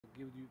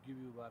give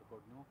you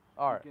barcode. No.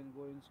 All right. You can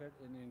go inside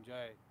and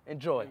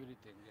Enjoy. everything.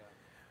 Yeah.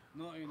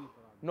 No any problem.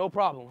 No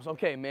problems.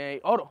 Okay, man.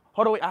 Hold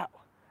on, wait. I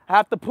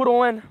have to put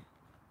on.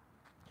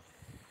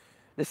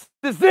 This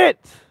is it.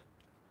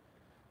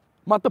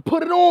 I'm about to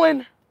put it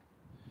on.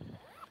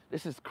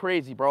 This is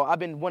crazy, bro. I've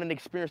been wanting to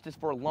experience this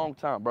for a long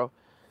time, bro.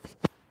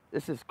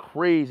 This is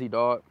crazy,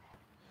 dog.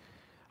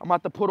 I'm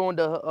about to put on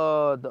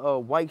the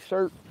white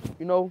shirt,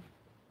 you know.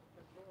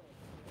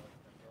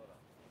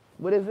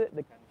 What is it?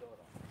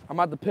 I'm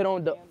about to put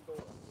on the.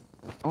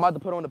 I'm about to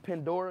put on the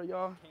Pandora,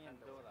 y'all.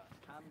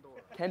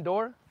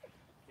 Kendora.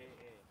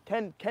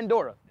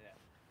 Kendora. Yeah.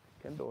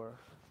 Kendora.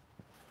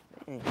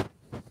 Dang.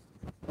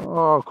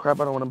 Oh crap!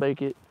 I don't want to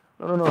break it.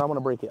 No, I want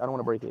to break it. I don't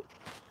want to break it.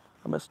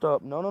 I messed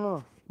up. No.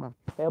 Come on.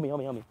 Help me.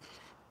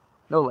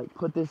 No, like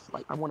put this.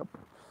 Like I want to.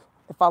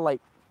 If I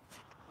like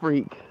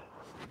freak.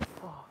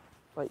 Oh,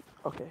 like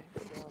okay.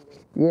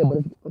 Yeah, but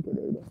it's, okay.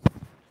 There you go.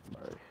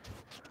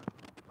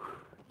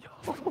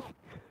 All right.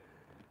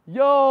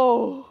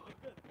 Yo.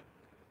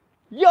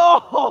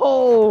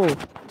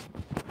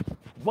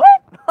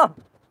 What?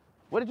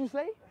 What did you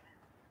say?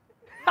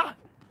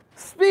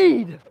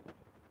 Speed.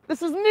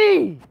 This is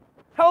me.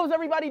 How's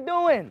everybody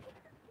doing?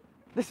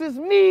 This is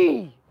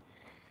me.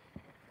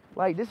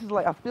 Like, this is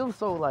like, I feel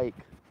so like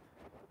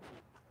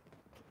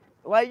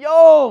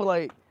yo,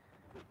 like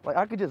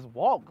I could just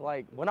walk.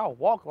 Like, when I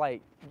walk,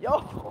 like,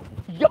 yo.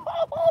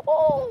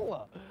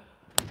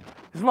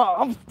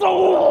 I'm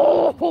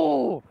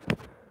so.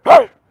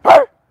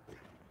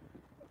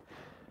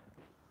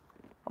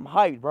 I'm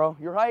hyped, bro.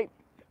 You're hyped?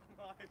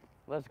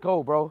 Let's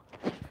go, bro.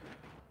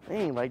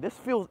 Dang, like, this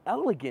feels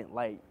elegant.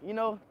 Like, you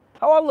know,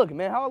 how I look,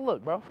 man? How I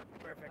look, bro?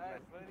 Perfect.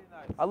 Nice, very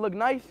nice. I look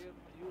nice?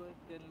 You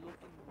can look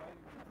in white.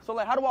 So,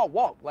 like, how do I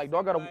walk? Like, do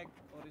I gotta... Like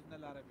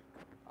original Arabic.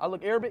 I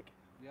look Arabic?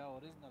 Yeah,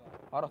 original Arabic.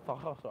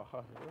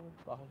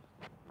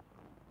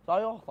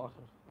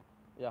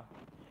 Yeah.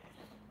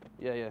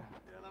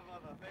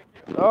 Thank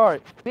you. All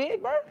right.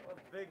 Big, bro?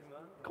 Big,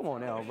 man. Come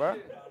on now, bro.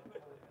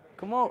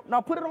 Come on. Now,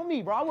 put it on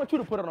me, bro. I want you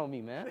to put it on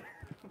me, man.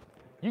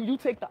 You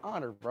take the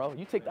honor, bro.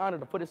 You take the honor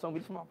to put this on me.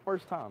 This is my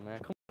first time, man.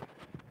 Come on.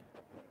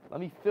 Let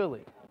me feel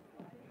it.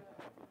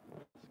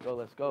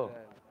 Let's go.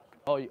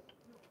 Oh, you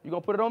gonna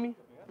put it on me?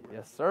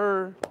 Yes,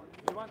 sir.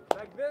 You want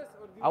like this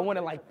or do you I want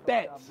it like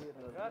that.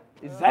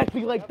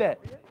 Exactly like that.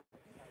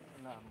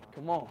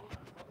 Come on.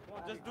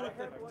 Just do it.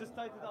 Just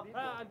tighten it up.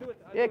 I'll do it.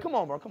 Yeah, come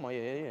on, bro. Come on.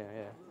 Yeah.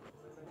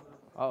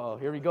 Uh-oh,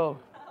 here we go.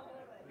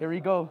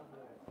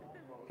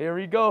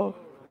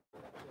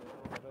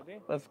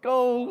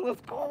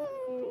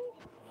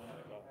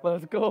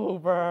 Let's go,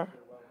 bro.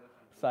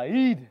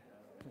 Saeed.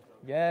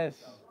 Yes.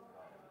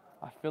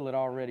 I feel it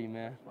already,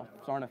 man. I'm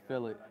starting to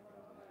feel it.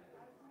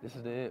 This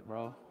is it,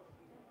 bro.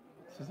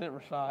 This is it,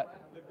 Rashad.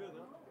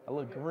 I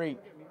look great.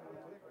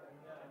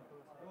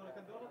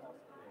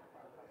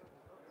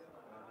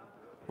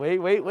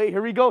 Wait.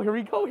 Here we go.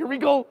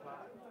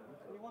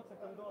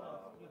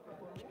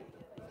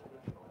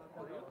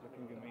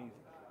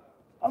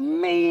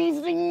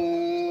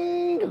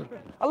 Amazing.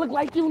 I look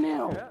like you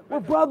now. We're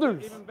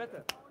brothers. Even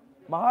better.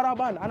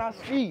 Maharaban, ana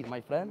Speed,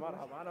 my friend.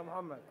 Marhaba, ana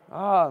Muhammad.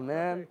 Ah,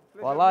 man.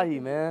 Wallahi,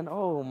 man.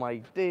 Oh, my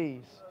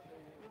days.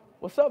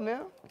 What's up,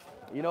 man?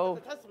 You know.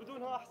 تحس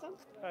بدونها أحسن؟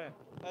 I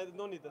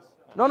don't need this.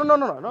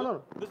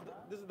 No.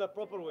 This is the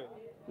proper way.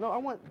 No, I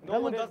want. No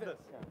one does this.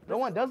 No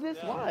one does this?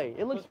 Why?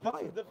 It looks This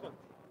fine. is different.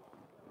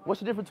 What's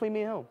the difference between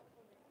me and him?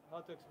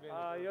 How to explain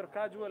it? You're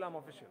casual, I'm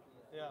official.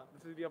 Yeah.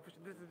 This is the official.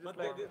 This is But just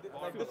like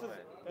this is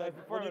like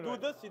when you do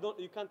this,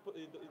 you can't put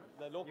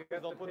the locals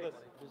don't put this.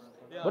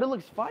 Yeah. But it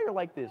looks fire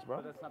like this,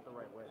 bro. That's not the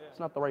right way. It's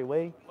not the right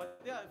way.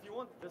 But yeah, if you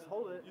want, Just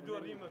hold it. you do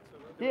a remix.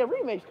 Yeah,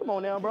 remix. Come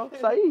on now, bro.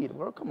 Saeed,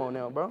 bro. Come on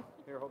now, bro.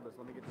 Here, hold this.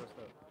 Let me get dressed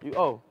up.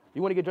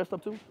 You want to get dressed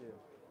up too?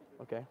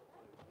 Yeah. Okay.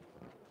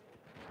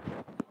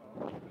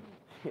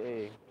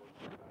 Hey.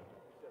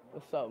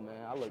 What's up,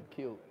 man? I look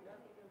cute.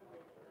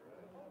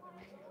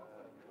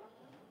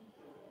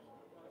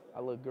 I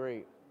look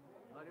great.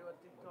 Are you a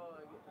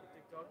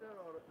TikToker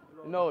or?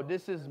 No,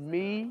 this is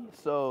me.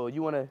 So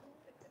you wanna?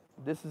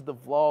 This is the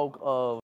vlog of